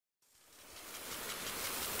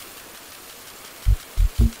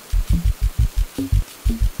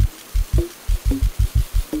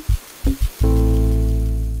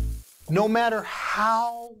no matter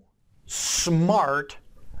how smart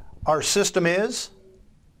our system is,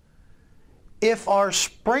 if our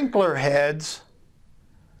sprinkler heads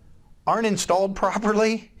aren't installed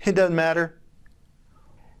properly, it doesn't matter.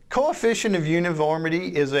 Coefficient of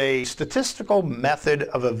uniformity is a statistical method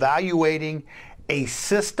of evaluating a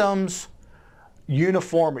system's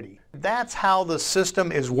uniformity. That's how the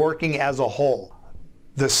system is working as a whole.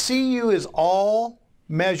 The CU is all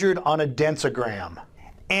measured on a densogram,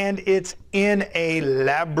 and it's in a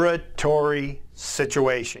laboratory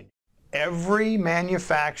situation. Every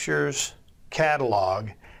manufacturer's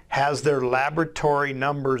catalog has their laboratory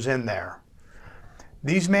numbers in there.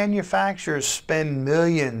 These manufacturers spend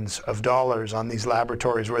millions of dollars on these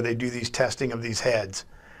laboratories where they do these testing of these heads.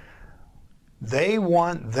 They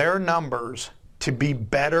want their numbers to be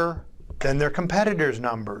better than their competitors'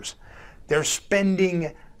 numbers. They're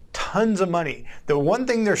spending tons of money. The one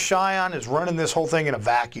thing they're shy on is running this whole thing in a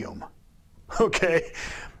vacuum. Okay?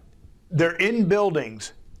 They're in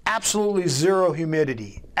buildings, absolutely zero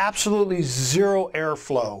humidity, absolutely zero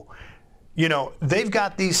airflow. You know, they've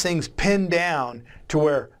got these things pinned down to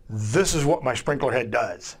where this is what my sprinkler head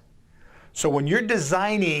does. So when you're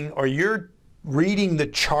designing or you're reading the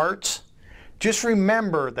charts, just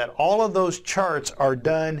remember that all of those charts are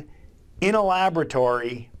done in a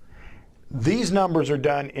laboratory. These numbers are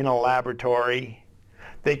done in a laboratory.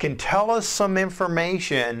 They can tell us some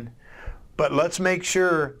information, but let's make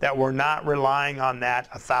sure that we're not relying on that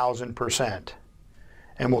 1,000%.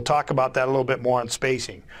 And we'll talk about that a little bit more on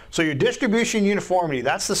spacing. So your distribution uniformity,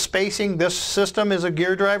 that's the spacing. This system is a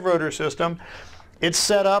gear drive rotor system. It's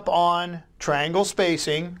set up on triangle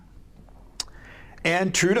spacing.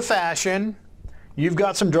 And true to fashion, you've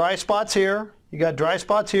got some dry spots here. You got dry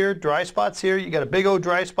spots here, dry spots here. You got a big old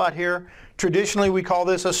dry spot here. Traditionally, we call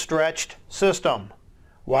this a stretched system.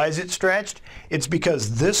 Why is it stretched? It's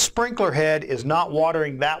because this sprinkler head is not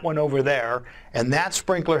watering that one over there, and that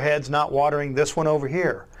sprinkler head's not watering this one over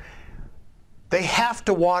here. They have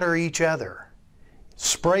to water each other.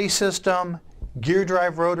 Spray system, gear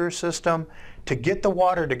drive rotor system, to get the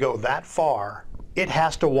water to go that far, it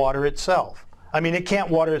has to water itself. I mean, it can't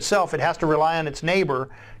water itself. It has to rely on its neighbor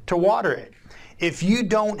to water it. If you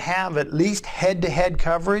don't have at least head-to-head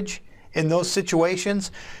coverage in those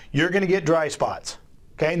situations, you're going to get dry spots.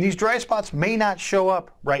 Okay, and these dry spots may not show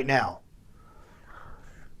up right now.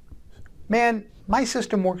 Man, my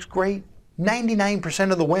system works great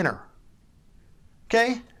 99% of the winter.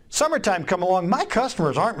 Okay, summertime come along, my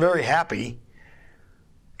customers aren't very happy.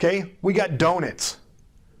 Okay, we got donuts.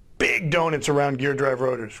 Big donuts around gear drive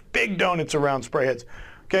rotors. Big donuts around spray heads.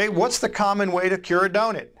 Okay, what's the common way to cure a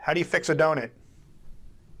donut? How do you fix a donut?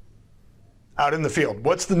 Out in the field.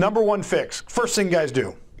 What's the number one fix? First thing guys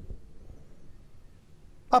do.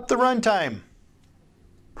 Up the runtime,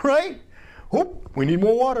 right? Whoop, we need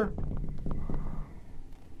more water.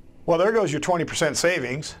 Well, there goes your 20%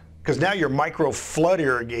 savings, because now you're micro flood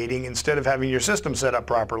irrigating instead of having your system set up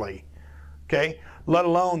properly, okay? Let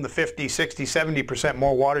alone the 50, 60, 70%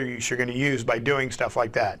 more water use you're going to use by doing stuff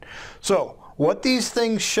like that. So what these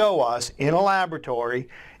things show us in a laboratory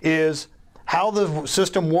is how the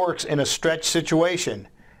system works in a stretched situation.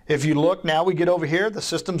 If you look now, we get over here, the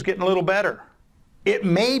system's getting a little better. It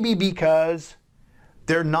may be because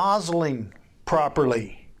they're nozzling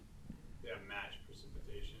properly. Yeah, matched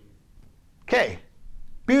precipitation. Okay,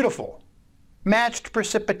 beautiful. Matched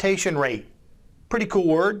precipitation rate. Pretty cool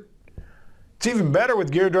word. It's even better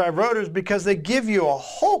with gear drive rotors because they give you a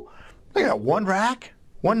whole, look at that, one rack,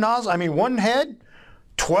 one nozzle, I mean one head,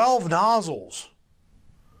 12 nozzles.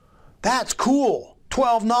 That's cool,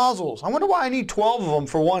 12 nozzles. I wonder why I need 12 of them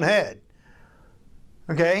for one head.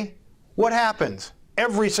 Okay? What happens?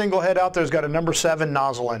 Every single head out there's got a number 7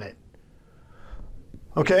 nozzle in it.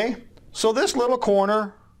 Okay? So this little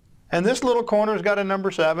corner, and this little corner's got a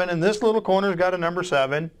number 7, and this little corner's got a number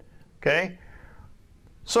 7. Okay?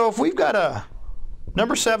 So if we've got a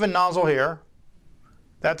number 7 nozzle here,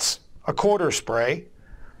 that's a quarter spray.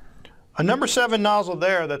 A number 7 nozzle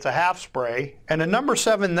there, that's a half spray. And a number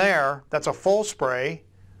 7 there, that's a full spray.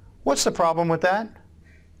 What's the problem with that?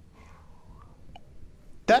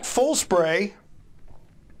 That full spray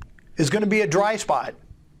is going to be a dry spot.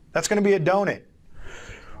 That's going to be a donut.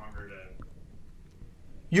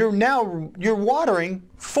 You're watering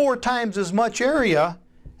 4 times as much area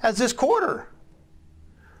as this quarter.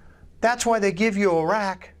 That's why they give you a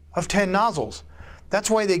rack of 10 nozzles. That's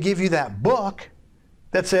why they give you that book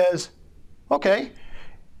that says, okay,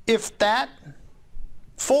 if that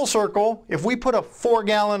full circle, if we put a 4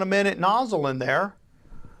 gallon a minute nozzle in there,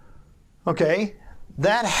 okay,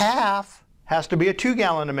 that half has to be a 2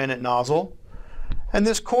 gallon a minute nozzle, and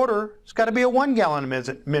this quarter has got to be a 1 gallon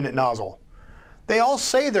a minute nozzle. They all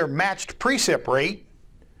say they're matched precip rate,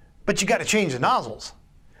 but you got to change the nozzles.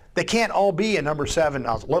 They can't all be a number 7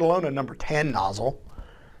 nozzle, let alone a number 10 nozzle.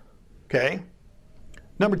 Okay?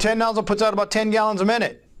 Number 10 nozzle puts out about 10 gallons a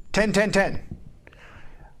minute. 10, 10, 10.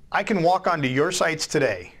 I can walk onto your sites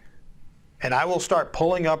today and I will start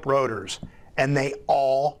pulling up rotors and they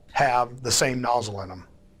all have the same nozzle in them.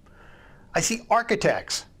 I see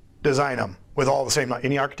architects design them with all the same,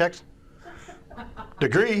 any architects?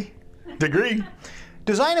 Degree.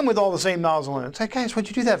 Design them with all the same nozzle in it. It's like, guys, what'd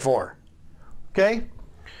you do that for? Okay?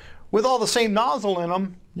 With all the same nozzle in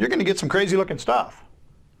them, you're going to get some crazy looking stuff.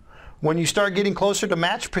 When you start getting closer to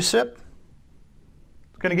match precip,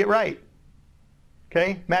 it's going to get right.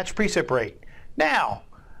 Okay? Match precip rate. Now,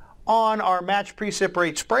 on our match precip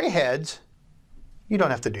rate spray heads, you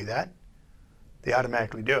don't have to do that. They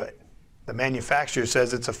automatically do it. The manufacturer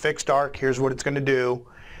says it's a fixed arc, here's what it's going to do.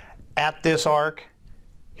 At this arc,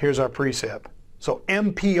 here's our precip. So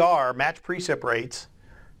MPR, match precip rates,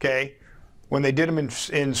 okay, when they did them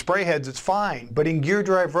in spray heads, it's fine. But in gear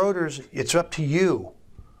drive rotors, it's up to you.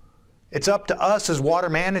 It's up to us as water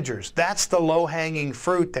managers. That's the low-hanging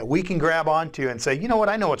fruit that we can grab onto and say, you know what,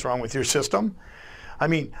 I know what's wrong with your system. I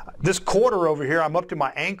mean, this quarter over here, I'm up to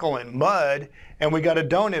my ankle in mud, and we got a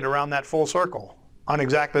donut around that full circle on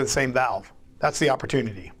exactly the same valve. That's the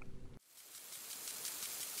opportunity.